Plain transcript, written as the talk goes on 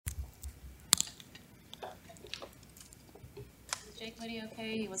Putty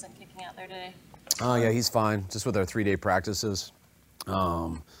okay? He wasn't kicking out there today? Yeah, he's fine. Just with our 3-day practices.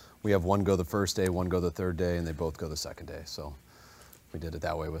 We have one go the first day, one go the third day, and they both go the second day. So we did it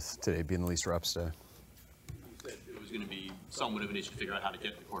that way with today being the least reps day. It was going to be somewhat of an issue to figure out how to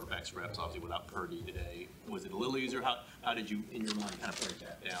get the quarterback's reps, obviously, without Purdy today. Was it a little easier? How did you, in your mind, kind of break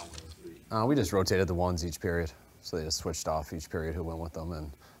that down with those three? We just rotated the ones each period. So they just switched off each period who went with them,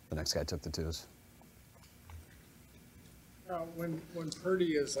 and the next guy took the twos. When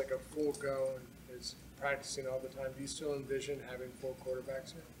Purdy is like a full go and is practicing all the time, do you still envision having 4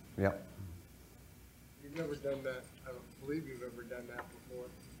 quarterbacks here? Yep. You've never done that. I don't believe you've ever done that before.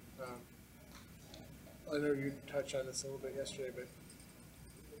 I know you touched on this a little bit yesterday, but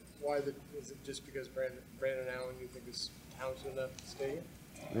is it just because Brandon Allen you think is talented enough to stay here?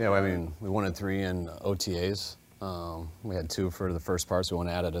 Yeah, I mean, we wanted 3 in OTAs. We had 2 for the first part, so we want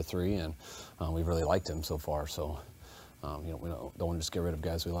to add it to 3, and we really liked him so far. So, we don't want to just get rid of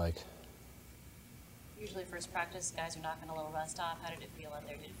guys we like. Usually first practice, guys are knocking a little rust off. How did it feel out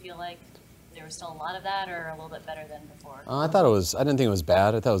there? Did it feel like there was still a lot of that or a little bit better than before? I didn't think it was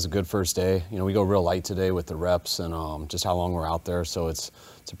bad. I thought it was a good first day. You know, we go real light today with the reps and just how long we're out there. So it's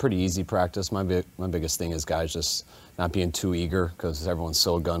a pretty easy practice. My biggest thing is guys just not being too eager because everyone's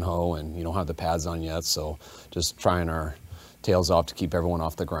so gung-ho and you don't have the pads on yet. So just trying our tails off to keep everyone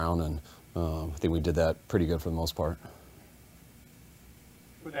off the ground. And I think we did that pretty good for the most part.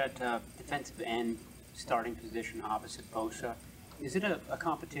 For that defensive end starting position opposite Bosa, is it a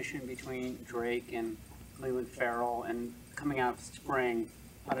competition between Drake and Leland Farrell? And coming out of spring,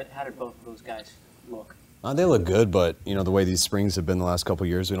 how did both of those guys look? They look good, but you know the way these springs have been the last couple of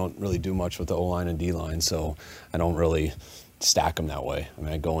years, we don't really do much with the O-line and D-line, so I don't really stack them that way. I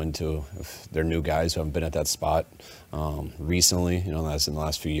mean, I go into, if they're new guys who haven't been at that spot recently, you know, that's in the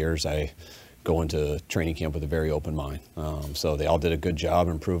last few years, I go into training camp with a very open mind. So they all did a good job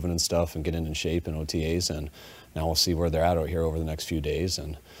improving and stuff and getting in shape in OTAs, and now we'll see where they're at out here over the next few days,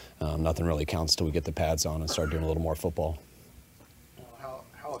 and nothing really counts till we get the pads on and start doing a little more football.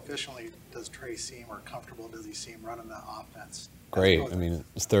 How efficiently does Trey seem, or comfortable does he seem running the offense? Great. I mean,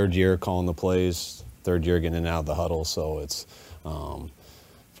 it's third year calling the plays, third year getting in and out of the huddle, so it's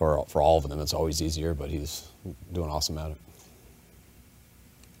for all of them it's always easier, but he's doing awesome at it.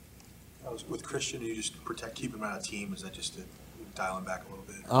 With Christian, you just keep him out of team? Is that just to dial him back a little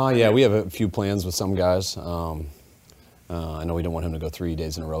bit? Yeah, we have a few plans with some guys. I know we don't want him to go 3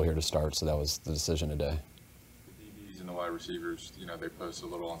 days in a row here to start, so that was the decision today. The DBs and the wide receivers, you know, they post a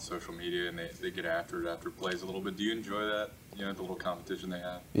little on social media and they get after it after plays a little bit. Do you enjoy that, you know, the little competition they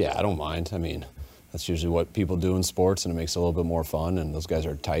have? Yeah, I don't mind. I mean, that's usually what people do in sports, and it makes it a little bit more fun, and those guys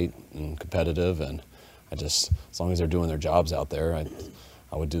are tight and competitive, and as long as they're doing their jobs out there,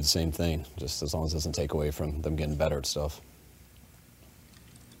 I would do the same thing, just as long as it doesn't take away from them getting better at stuff.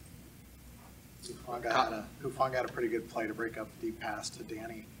 Hufang got a pretty good play to break up the deep pass to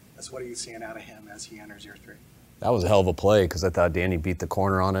Danny. What are you seeing out of him as he enters year 3? That was a hell of a play because I thought Danny beat the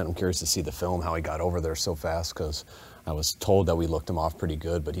corner on it. I'm curious to see the film, how he got over there so fast, because I was told that we looked him off pretty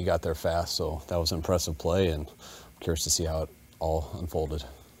good, but he got there fast, so that was an impressive play, and I'm curious to see how it all unfolded.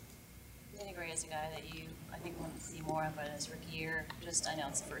 Danny Gray is a guy that I think want to see more of in his rookie year. I know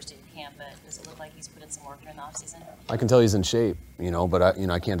it's the first day of camp, but does it look like he's put in some work during the offseason? I can tell he's in shape, you know, but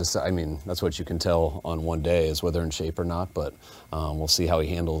I can't decide. I mean, that's what you can tell on one day is whether in shape or not, but we'll see how he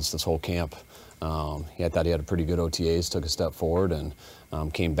handles this whole camp. I thought he had a pretty good OTAs, took a step forward, and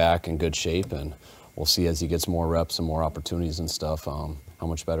came back in good shape, and we'll see as he gets more reps and more opportunities and stuff how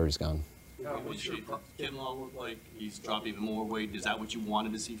much better he's gone. Kinlaw look like he's dropped even more weight. Is that what you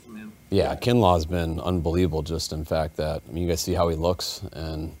wanted to see from him? Yeah, Kinlaw's been unbelievable just in fact that, I mean, you guys see how he looks,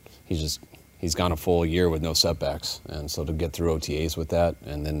 and he's gone a full year with no setbacks. And so to get through OTAs with that,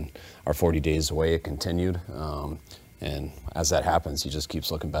 and then our 40 days away, it continued. And as that happens, he just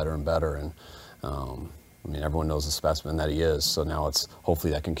keeps looking better and better. And I mean, everyone knows the specimen that he is, so now it's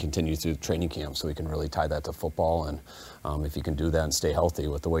hopefully that can continue through training camp so we can really tie that to football. And if he can do that and stay healthy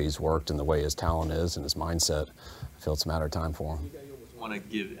with the way he's worked and the way his talent is and his mindset, I feel it's a matter of time for him. You want to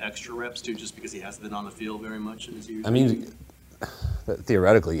give extra reps to just because he hasn't been on the field very much in his years? I mean,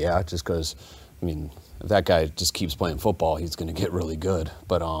 theoretically, yeah, just because, I mean, if that guy just keeps playing football, he's going to get really good.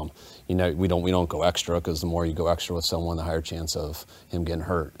 But you know, we don't go extra, because the more you go extra with someone, the higher chance of him getting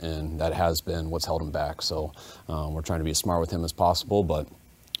hurt, and that has been what's held him back. So we're trying to be as smart with him as possible. But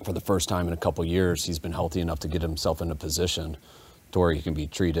for the first time in a couple years, he's been healthy enough to get himself in a position to where he can be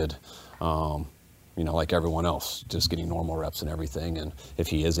treated, you know, like everyone else, just getting normal reps and everything. And if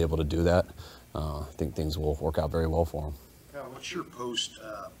he is able to do that, I think things will work out very well for him. What's your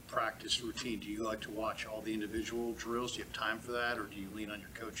post-practice routine? Do you like to watch all the individual drills? Do you have time for that, or do you lean on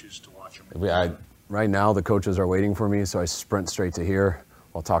your coaches to watch them? Right now, the coaches are waiting for me, so I sprint straight to here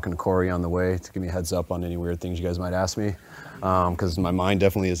while talking to Corey on the way to give me a heads up on any weird things you guys might ask me, because my mind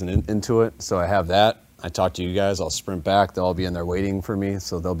definitely isn't into it. So I have that. I talk to you guys. I'll sprint back. They'll all be in there waiting for me,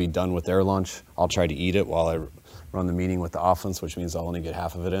 so they'll be done with their lunch. I'll try to eat it while I run the meeting with the offense, which means I'll only get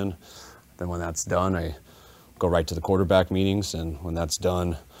half of it in. Then when that's done, I go right to the quarterback meetings, and when that's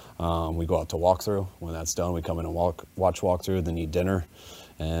done, we go out to walkthrough. When that's done, we come in and watch walkthrough, then eat dinner,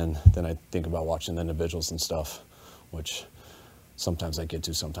 and then I think about watching the individuals and stuff, which sometimes I get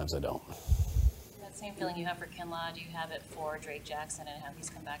to, sometimes I don't. That same feeling you have for Kinlaw, do you have it for Drake Jackson and how he's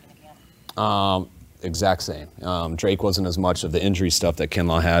come back into camp? Exact same. Drake wasn't as much of the injury stuff that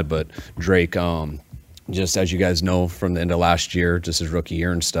Kinlaw had, but Drake, just as you guys know from the end of last year, just his rookie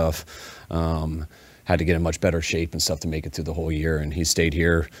year and stuff, had to get in much better shape and stuff to make it through the whole year. And he stayed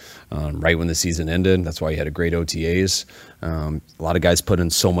here right when the season ended. That's why he had a great OTAs. A lot of guys put in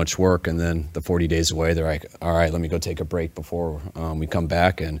so much work, and then the 40 days away, they're like, all right, let me go take a break before we come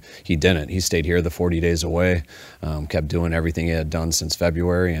back. And he didn't. He stayed here the 40 days away, kept doing everything he had done since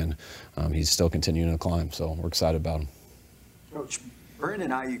February, and he's still continuing to climb. So we're excited about him. Coach,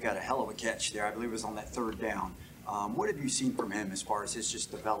 Brandon Ayuk got a hell of a catch there. I believe it was on that third down. What have you seen from him as far as his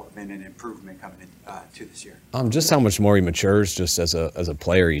just development and improvement coming into this year? Just how much more he matures just as a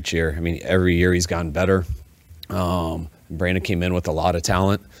player each year. I mean, every year he's gotten better. Brandon came in with a lot of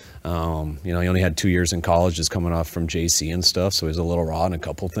talent. He only had 2 years in college, just coming off from JC and stuff, so he was a little raw in a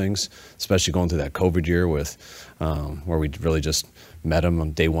couple things, especially going through that COVID year with where we really just met him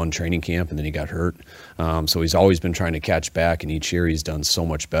on day one training camp, and then he got hurt. So he's always been trying to catch back, and each year he's done so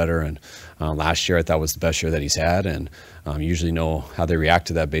much better. And last year I thought was the best year that he's had, and you usually know how they react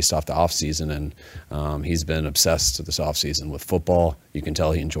to that based off the offseason. And he's been obsessed this offseason with football. You can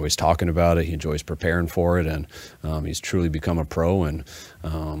tell he enjoys talking about it. He enjoys preparing for it, and he's truly become a pro, and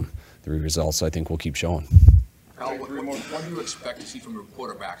the results I think will keep showing. What do you expect to see from your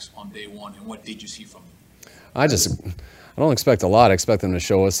quarterbacks on day one, and what did you see from them? I don't expect a lot. I expect them to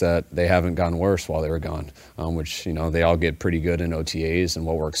show us that they haven't gone worse while they were gone, which, they all get pretty good in OTAs, and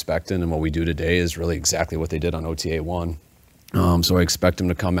what we're expecting and what we do today is really exactly what they did on OTA 1. So I expect them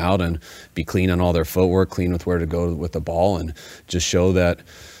to come out and be clean on all their footwork, clean with where to go with the ball, and just show that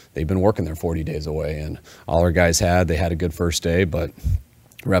they've been working their 40 days away. And all our guys they had a good first day, but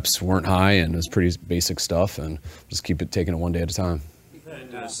reps weren't high, and it was pretty basic stuff, and just taking it one day at a time.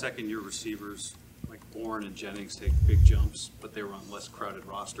 And second-year receivers like Bourne and Jennings take big jumps, but they were on less crowded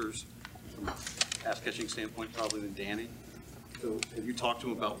rosters from a pass-catching standpoint probably than Danny. So have you talked to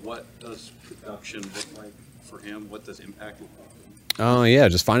him about what does production look like for him? What does impact look like? Yeah,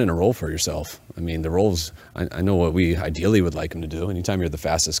 just finding a role for yourself. I mean, the roles, I know what we ideally would like him to do. Anytime you're the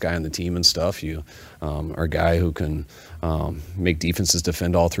fastest guy on the team and stuff, you are a guy who can make defenses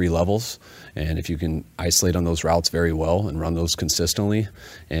defend all three levels. And if you can isolate on those routes very well and run those consistently,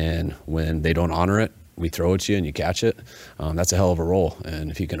 and when they don't honor it, we throw at you and you catch it, that's a hell of a role. And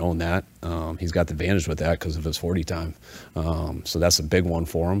if he can own that, he's got the advantage with that because of his 40 time. So that's a big one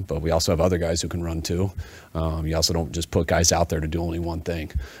for him. But we also have other guys who can run too. You also don't just put guys out there to do only one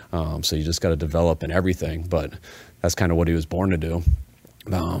thing. So you just got to develop in everything. But that's kind of what he was born to do.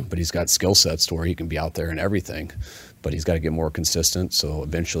 But he's got skill sets to where he can be out there in everything. But he's got to get more consistent, so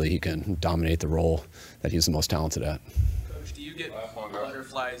eventually he can dominate the role that he's the most talented at. Coach, do you get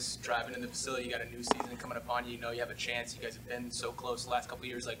butterflies driving in the facility? You got a new season coming upon you. You know you have a chance. You guys have been so close the last couple of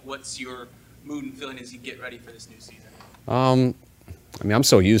years. Like, what's your mood and feeling as you get ready for this new season? I mean, I'm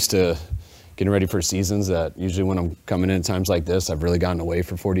so used to getting ready for seasons that usually when I'm coming in times like this, I've really gotten away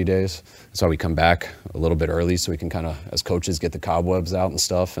for 40 days. That's why we come back a little bit early so we can kind of, as coaches, get the cobwebs out and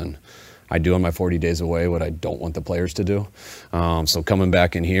stuff. And I do on my 40 days away what I don't want the players to do. So coming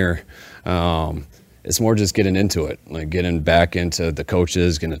back in here, it's more just getting into it, like getting back into the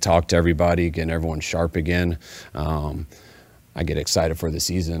coaches, getting to talk to everybody, getting everyone sharp again. I get excited for the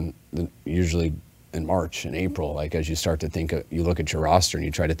season usually in March and April, like as you start to think, you look at your roster and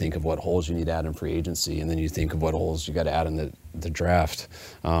you try to think of what holes you need to add in free agency, and then you think of what holes you got to add in the draft.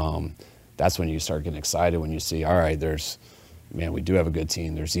 That's when you start getting excited, when you see, all right, man, we do have a good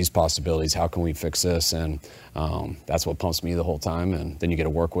team. There's these possibilities. How can we fix this? And that's what pumps me the whole time. And then you get to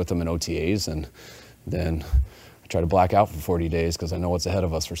work with them in OTAs, and then I try to black out for 40 days because I know what's ahead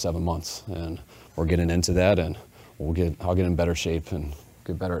of us for 7 months. And we're getting into that, and I'll get in better shape and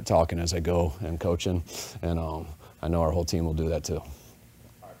get better at talking as I go and coaching. And I know our whole team will do that too.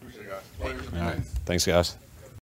 I appreciate it, guys. All right. Thanks, guys.